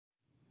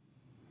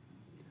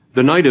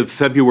The night of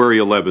February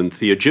 11th,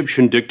 the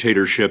Egyptian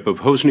dictatorship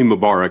of Hosni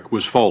Mubarak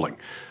was falling.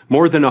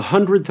 More than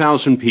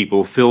 100,000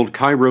 people filled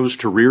Cairo's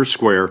Tahrir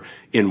Square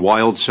in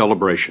wild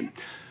celebration.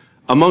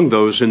 Among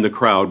those in the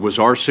crowd was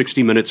our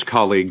 60 Minutes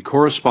colleague,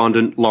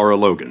 correspondent Lara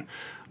Logan.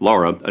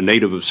 Lara, a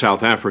native of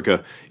South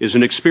Africa, is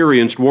an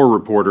experienced war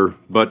reporter,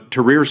 but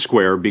Tahrir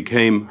Square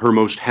became her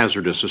most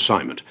hazardous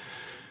assignment.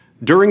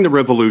 During the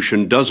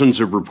revolution, dozens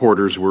of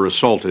reporters were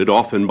assaulted,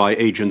 often by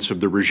agents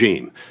of the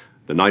regime.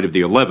 The night of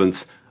the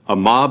 11th, a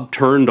mob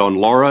turned on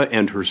Lara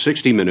and her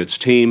 60 Minutes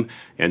team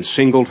and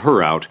singled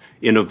her out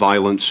in a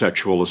violent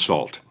sexual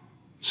assault.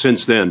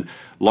 Since then,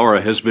 Lara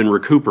has been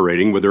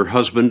recuperating with her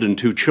husband and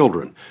 2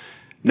 children.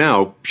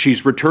 Now,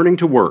 she's returning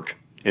to work,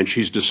 and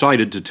she's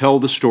decided to tell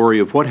the story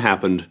of what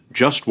happened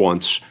just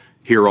once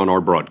here on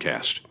our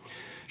broadcast.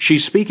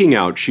 She's speaking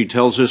out, she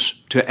tells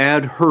us, to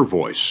add her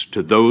voice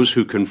to those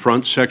who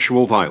confront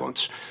sexual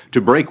violence,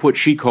 to break what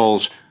she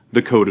calls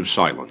the code of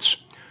silence.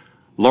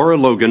 Lara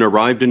Logan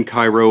arrived in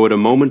Cairo at a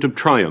moment of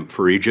triumph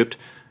for Egypt.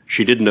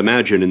 She didn't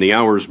imagine in the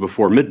hours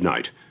before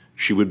midnight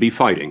she would be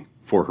fighting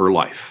for her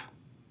life.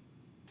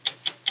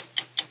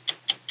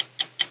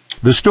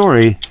 The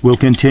story will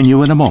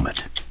continue in a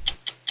moment.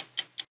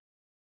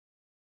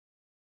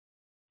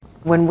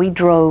 When we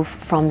drove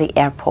from the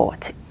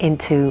airport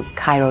into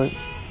Cairo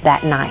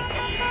that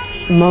night,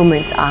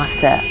 moments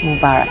after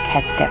Mubarak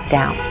had stepped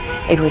down,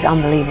 it was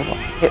unbelievable.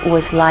 It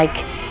was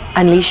like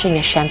unleashing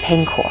a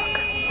champagne cork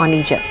on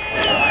Egypt.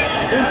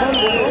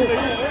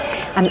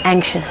 I'm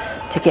anxious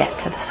to get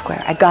to the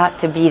square. I got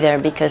to be there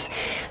because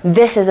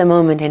this is a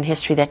moment in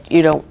history that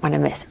you don't want to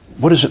miss.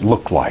 What does it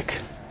look like?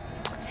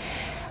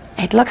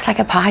 It looks like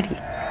a party.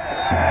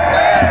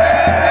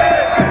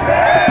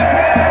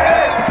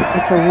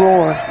 It's a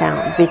roar of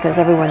sound because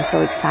everyone's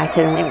so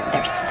excited and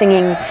they're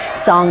singing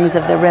songs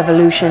of the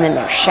revolution and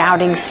they're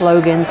shouting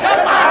slogans.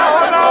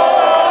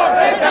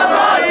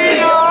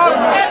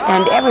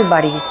 And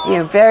everybody's,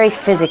 very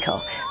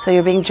physical. So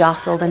you're being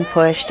jostled and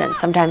pushed, and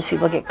sometimes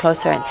people get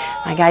closer, and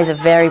my guys are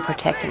very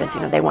protective. It's,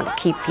 they want to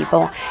keep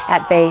people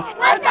at bay.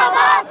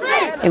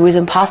 It was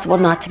impossible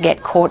not to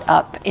get caught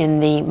up in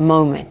the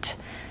moment,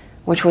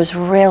 which was a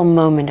real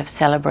moment of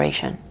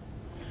celebration.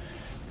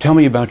 Tell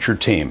me about your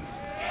team.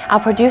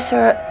 Our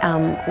producer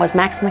was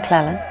Max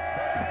McClellan.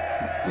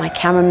 My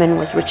cameraman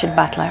was Richard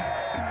Butler.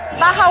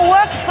 Baha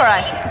works for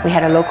us. We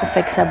had a local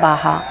fixer,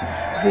 Baha,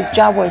 whose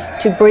job was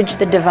to bridge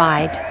the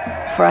divide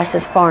for us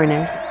as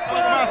foreigners.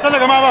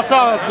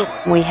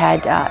 We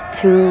had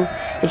 2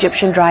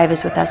 Egyptian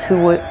drivers with us who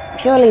were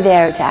purely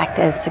there to act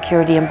as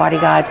security and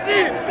bodyguards.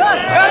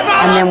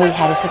 And then we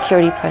had a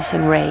security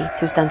person, Ray,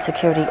 who's done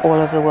security all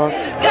over the world.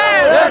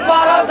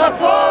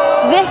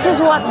 This is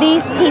what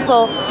these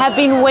people have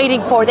been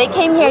waiting for. They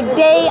came here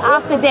day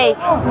after day.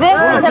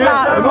 This is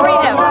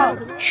about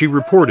freedom. She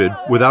reported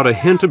without a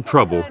hint of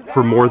trouble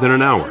for more than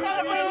an hour.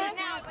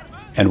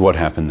 And what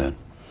happened then?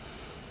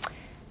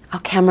 Our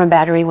camera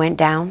battery went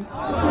down.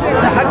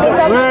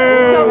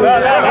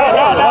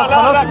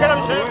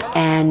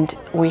 And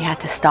we had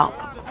to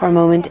stop for a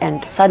moment,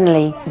 and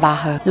suddenly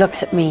Baha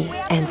looks at me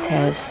and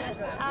says,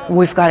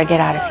 "We've got to get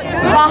out of here."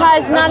 Baha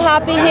is not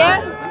happy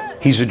here?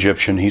 He's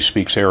Egyptian, he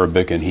speaks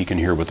Arabic, and he can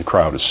hear what the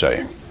crowd is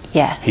saying.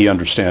 Yes. He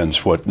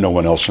understands what no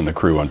one else in the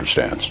crew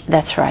understands.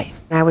 That's right.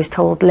 I was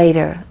told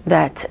later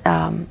that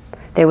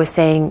they were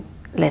saying,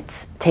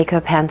 "Let's take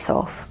her pants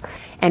off."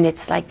 And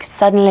it's like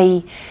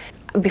suddenly,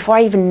 before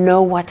I even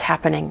know what's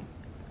happening,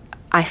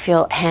 I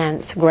feel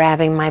hands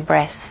grabbing my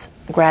breasts,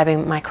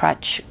 grabbing my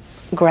crotch,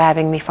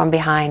 grabbing me from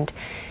behind.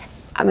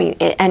 I mean,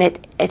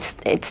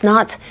 it's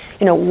not,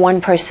 one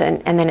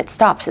person and then it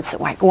stops. It's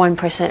like one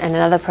person and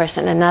another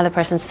person and another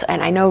person.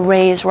 And I know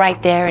Ray is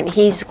right there and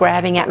he's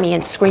grabbing at me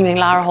and screaming,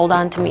 "Lara, hold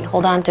on to me,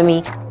 hold on to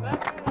me."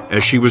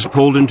 As she was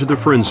pulled into the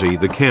frenzy,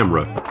 the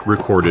camera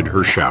recorded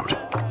her shout.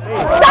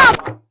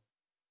 Stop!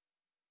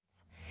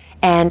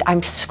 And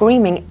I'm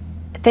screaming,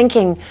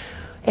 thinking,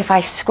 if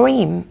I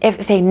scream,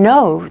 if they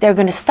know, they're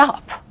going to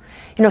stop.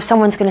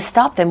 Someone's going to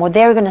stop them, or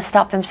they're going to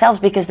stop themselves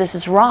because this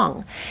is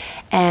wrong.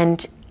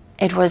 And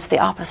it was the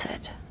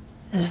opposite.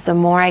 The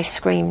more I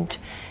screamed,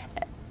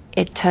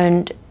 it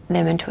turned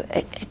them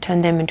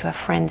into a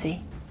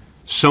frenzy.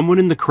 Someone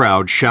in the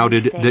crowd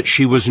shouted that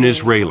she was an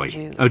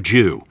Israeli, a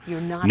Jew.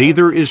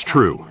 Neither is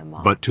true,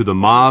 but to the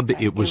mob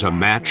it was a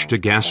match to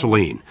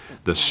gasoline.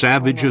 The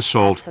savage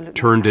assault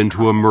turned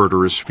into a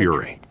murderous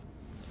fury.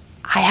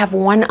 I have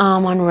one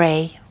arm on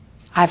Ray.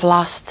 I've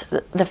lost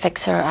the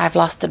fixer, I've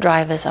lost the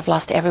drivers, I've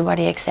lost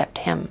everybody except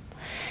him.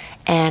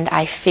 And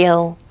I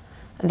feel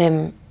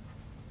them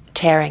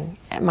tearing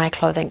at my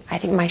clothing. I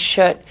think my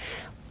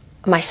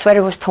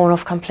sweater was torn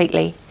off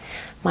completely.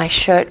 My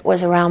shirt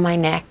was around my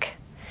neck.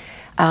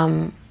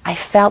 I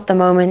felt the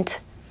moment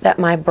that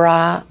my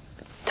bra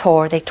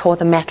tore. They tore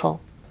the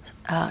metal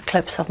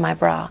clips of my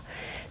bra.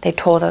 They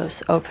tore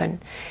those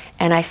open.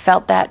 And I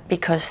felt that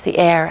because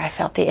I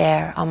felt the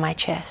air on my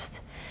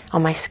chest,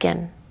 on my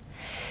skin.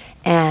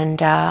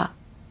 And I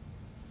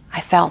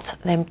felt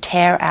them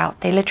tear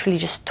out. They literally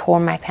just tore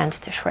my pants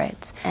to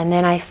shreds. And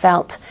then I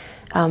felt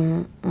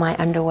my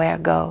underwear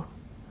go.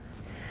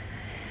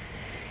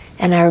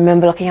 And I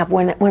remember looking up,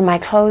 when my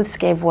clothes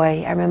gave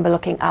way, I remember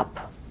looking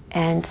up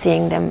and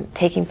seeing them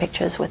taking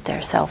pictures with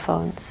their cell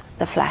phones,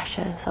 the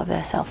flashes of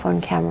their cell phone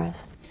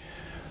cameras.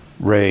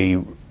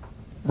 Ray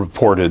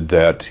reported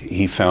that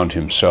he found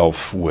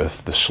himself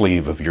with the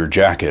sleeve of your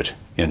jacket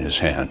in his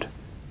hand.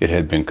 It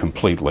had been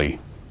completely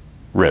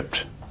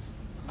ripped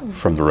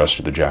from the rest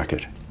of the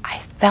jacket. I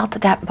felt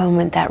at that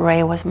moment that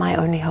Ray was my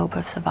only hope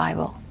of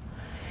survival.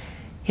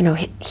 You know,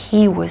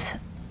 he was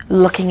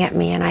looking at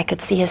me and I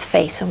could see his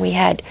face, and we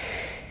had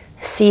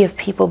a sea of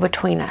people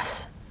between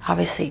us,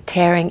 obviously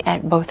tearing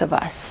at both of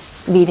us,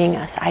 beating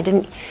us. I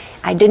didn't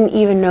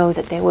even know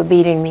that they were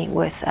beating me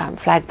with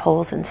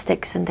flagpoles and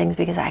sticks and things,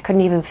 because I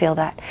couldn't even feel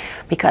that,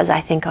 because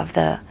I think of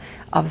the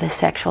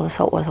sexual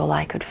assault was all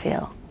I could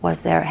feel,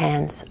 was their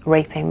hands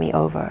raping me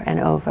over and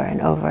over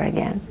and over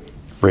again.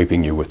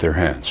 Raping you with their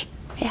hands?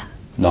 Yeah.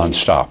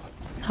 Non-stop?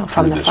 No,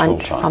 from the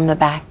front, from the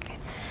back.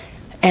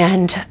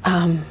 And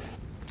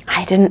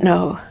I didn't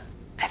know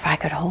if I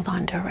could hold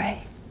on to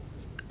Ray.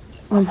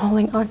 I'm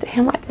holding on to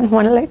him. I didn't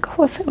want to let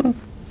go of him.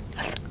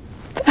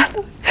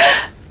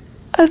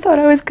 I thought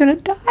I was going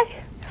to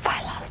die if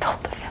I lost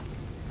hold of him.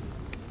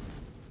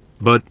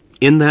 But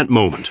in that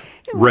moment,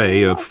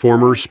 Ray, a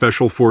former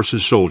Special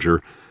Forces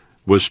soldier,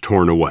 was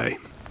torn away.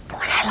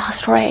 When I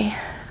lost Ray,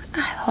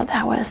 I thought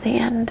that was the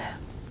end.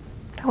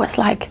 It was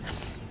like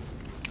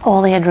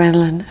all the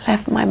adrenaline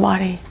left my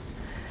body.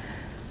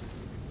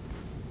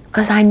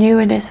 Because I knew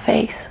in his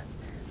face,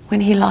 when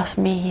he lost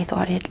me, he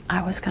thought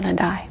I was going to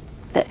die.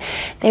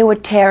 They were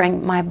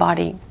tearing my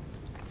body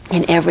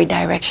in every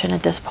direction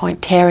at this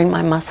point, tearing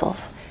my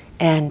muscles.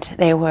 And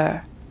they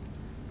were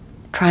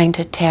trying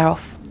to tear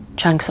off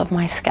chunks of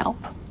my scalp.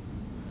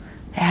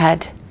 They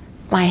had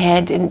my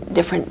head in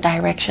different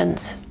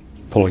directions.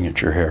 Pulling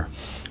at your hair?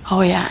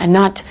 Oh yeah, and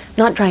not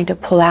trying to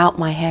pull out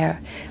my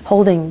hair,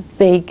 holding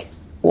big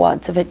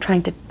wads of it,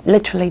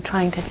 literally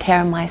trying to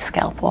tear my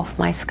scalp off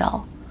my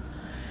skull.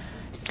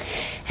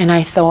 And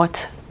I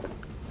thought,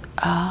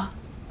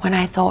 when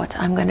I thought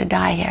I'm going to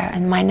die here,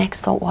 and my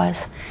next thought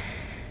was,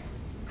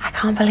 I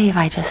can't believe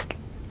I just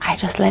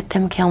let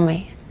them kill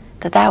me.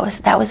 That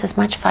was as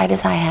much fight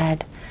as I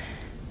had,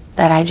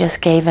 that I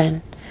just gave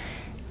in,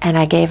 and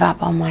I gave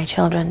up on my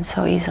children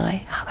so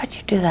easily. How could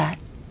you do that?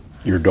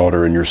 Your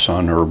daughter and your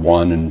son are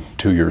 1 and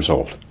 2 years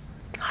old.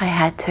 I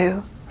had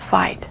to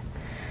fight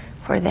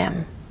for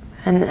them,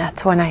 and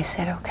that's when I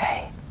said,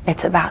 okay,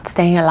 it's about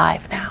staying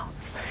alive now.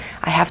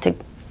 I have to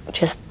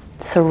just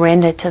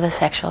surrender to the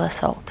sexual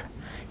assault.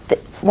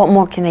 What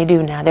more can they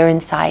do now? They're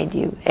inside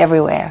you,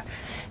 everywhere.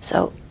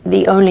 So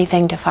the only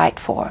thing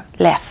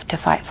left to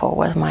fight for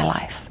was my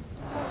life.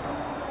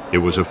 It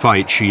was a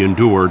fight she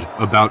endured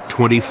about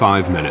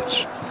 25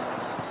 minutes.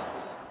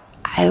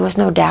 There was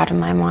no doubt in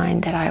my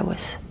mind that I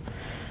was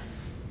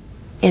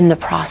in the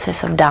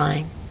process of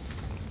dying.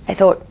 I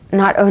thought,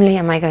 not only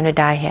am I going to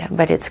die here,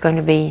 but it's going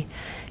to be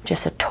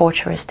just a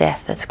torturous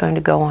death that's going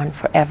to go on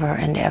forever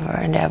and ever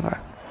and ever.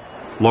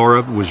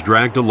 Lara was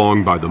dragged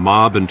along by the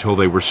mob until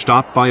they were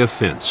stopped by a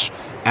fence.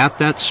 At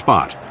that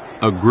spot,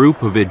 a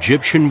group of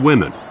Egyptian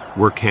women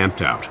were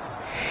camped out.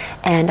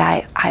 And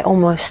I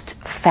almost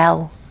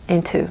fell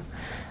into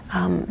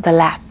the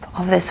lap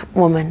of this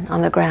woman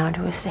on the ground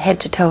who was head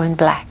to toe in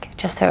black.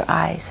 Just her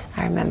eyes,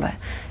 I remember.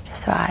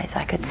 Just her eyes,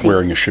 I could see.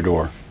 Wearing a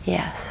chador.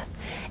 Yes.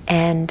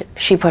 And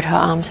she put her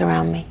arms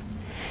around me.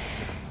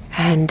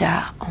 And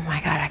oh my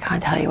God, I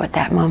can't tell you what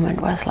that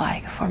moment was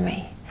like for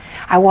me.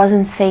 I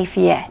wasn't safe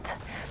yet,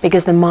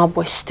 because the mob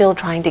was still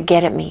trying to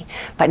get at me.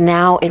 But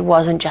now it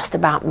wasn't just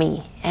about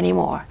me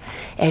anymore.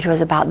 It was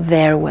about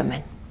their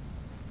women.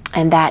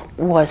 And that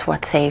was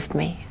what saved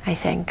me, I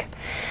think.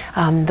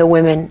 The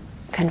women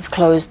kind of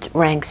closed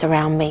ranks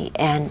around me,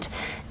 and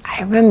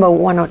I remember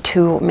 1 or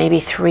 2, maybe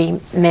 3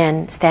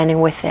 men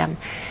standing with them,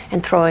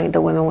 and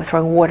the women were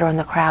throwing water on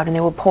the crowd, and they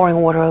were pouring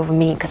water over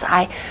me because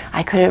I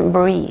couldn't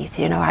breathe,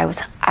 you know,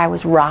 I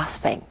was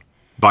rasping.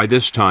 By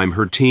this time,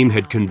 her team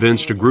had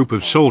convinced a group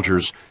of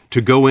soldiers to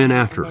go in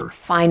after her.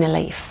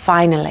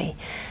 Finally,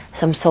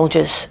 some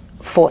soldiers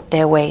fought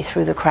their way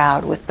through the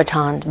crowd with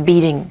batons,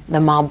 beating the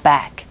mob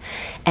back.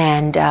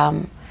 And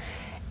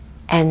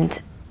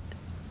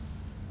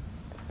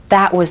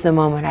that was the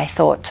moment I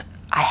thought,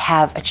 I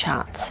have a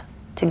chance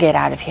to get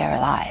out of here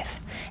alive.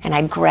 And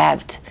I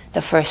grabbed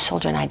the first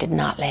soldier and I did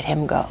not let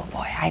him go.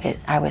 Boy,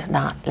 I was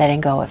not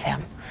letting go of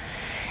him.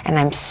 And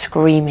I'm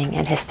screaming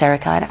and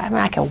hysterical. I'm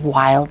like a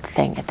wild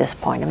thing at this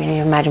point. I mean,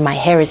 you imagine my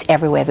hair is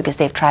everywhere because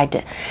they've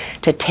tried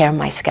to tear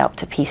my scalp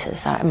to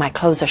pieces. My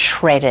clothes are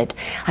shredded.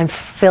 I'm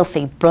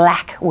filthy,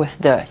 black with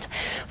dirt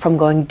from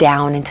going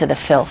down into the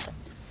filth.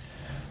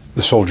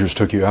 The soldiers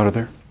took you out of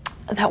there?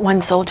 That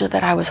one soldier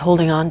that I was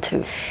holding on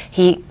to,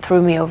 he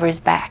threw me over his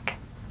back.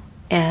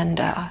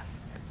 And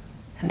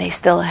they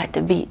still had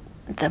to beat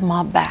the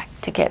mob back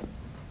to get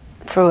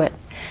through it,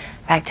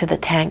 back to the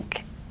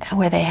tank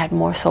where they had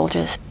more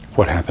soldiers.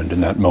 What happened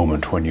in that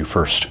moment when you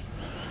first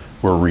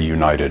were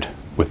reunited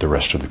with the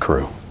rest of the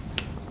crew?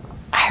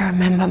 I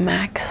remember,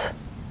 Max,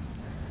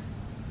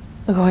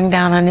 going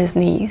down on his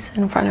knees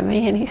in front of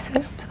me, and he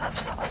said, "I'm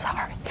so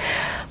sorry.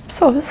 I'm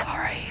so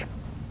sorry."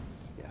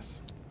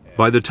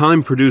 By the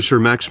time producer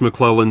Max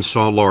McClellan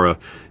saw Lara,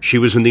 she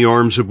was in the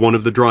arms of one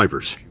of the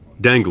drivers,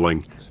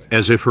 dangling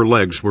as if her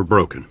legs were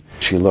broken.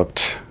 She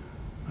looked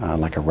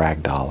like a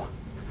rag doll.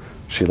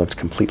 She looked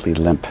completely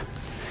limp.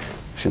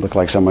 She looked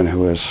like someone who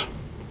was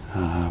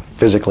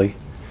physically,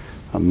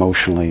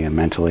 emotionally, and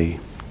mentally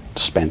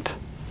spent,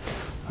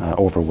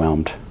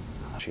 overwhelmed.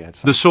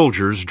 The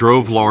soldiers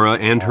drove Lara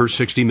and her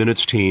 60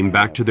 Minutes team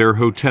back to their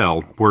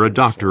hotel, where a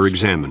doctor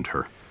examined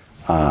her.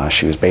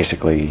 She was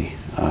basically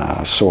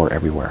sore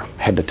everywhere,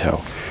 head to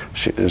toe.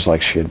 It was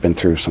like she had been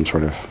through some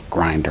sort of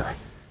grinder.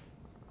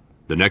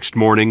 The next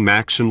morning,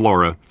 Max and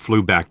Lara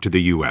flew back to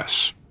the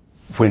U.S.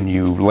 When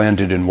you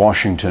landed in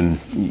Washington,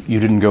 you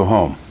didn't go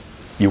home.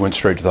 You went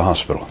straight to the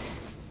hospital.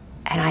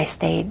 And I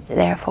stayed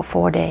there for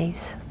 4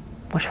 days,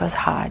 which was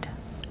hard.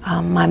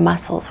 My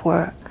muscles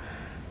were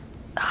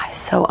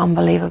so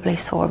unbelievably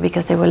sore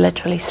because they were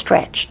literally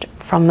stretched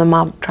from the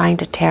mob trying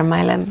to tear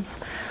my limbs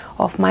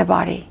off my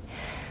body.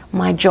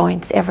 My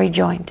joints, every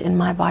joint in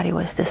my body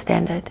was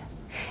distended.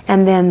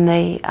 And then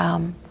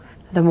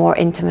the more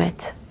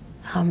intimate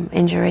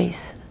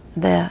injuries,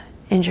 the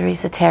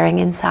tearing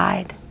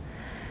inside,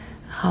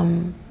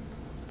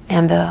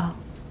 and the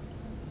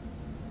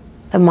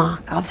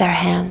mark of their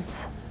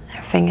hands,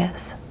 their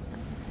fingers,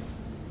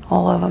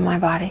 all over my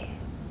body.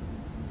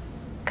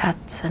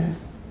 Cuts and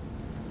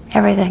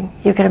everything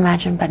you could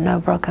imagine, but no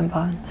broken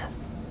bones.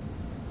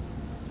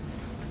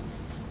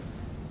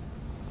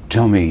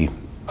 Tell me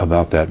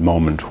about that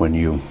moment when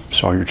you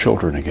saw your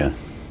children again.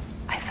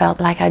 I felt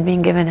like I'd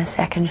been given a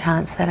second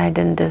chance that I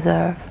didn't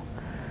deserve.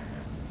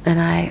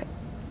 And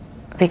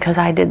because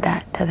I did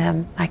that to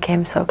them, I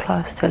came so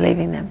close to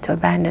leaving them, to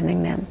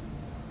abandoning them.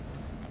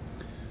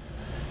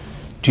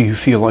 Do you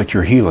feel like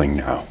you're healing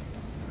now?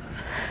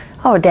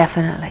 Oh,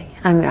 definitely.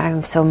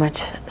 I'm so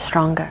much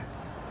stronger.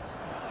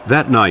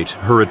 That night,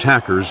 her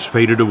attackers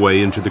faded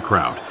away into the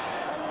crowd.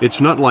 It's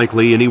not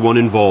likely anyone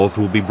involved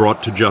will be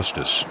brought to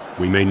justice.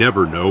 We may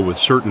never know with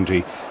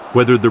certainty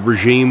whether the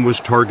regime was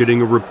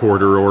targeting a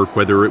reporter or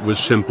whether it was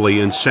simply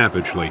and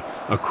savagely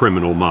a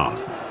criminal mob.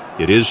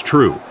 It is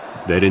true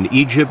that in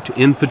Egypt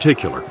in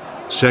particular,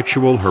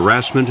 sexual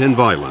harassment and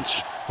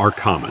violence are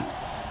common.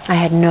 I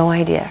had no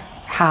idea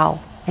how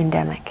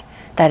endemic,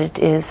 that it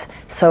is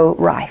so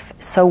rife,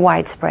 so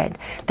widespread,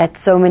 that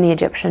so many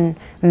Egyptian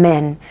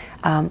men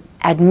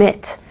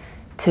admit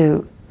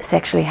to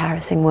sexually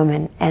harassing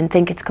women and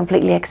think it's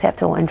completely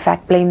acceptable, in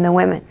fact blame the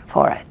women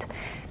for it.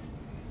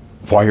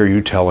 Why are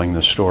you telling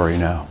this story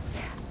now?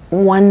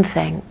 One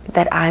thing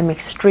that I'm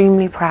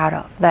extremely proud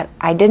of, that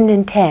I didn't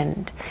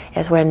intend,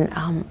 is when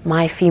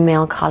my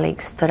female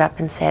colleagues stood up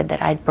and said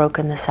that I'd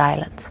broken the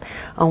silence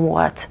on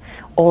what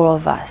all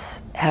of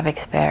us have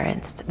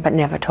experienced but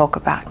never talk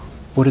about.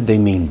 What did they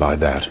mean by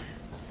that?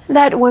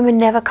 That women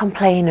never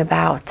complain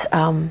about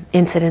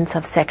incidents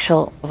of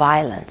sexual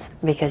violence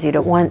because you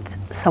don't want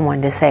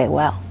someone to say,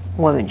 well,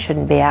 women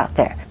shouldn't be out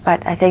there.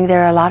 But I think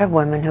there are a lot of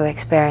women who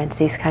experience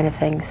these kind of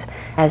things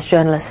as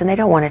journalists, and they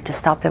don't want it to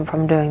stop them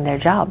from doing their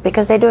job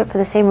because they do it for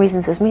the same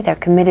reasons as me. They're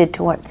committed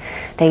to what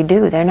they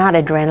do. They're not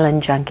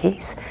adrenaline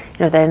junkies.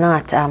 You know, they're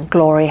not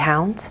glory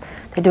hounds.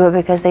 They do it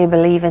because they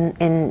believe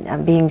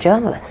in being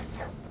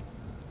journalists.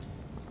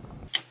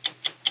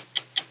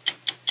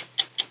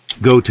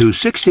 Go to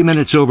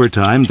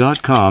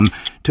 60minutesovertime.com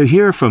to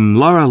hear from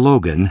Lara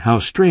Logan how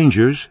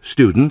strangers,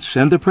 students,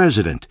 and the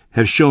president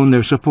have shown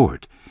their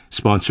support.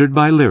 Sponsored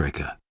by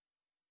Lyrica.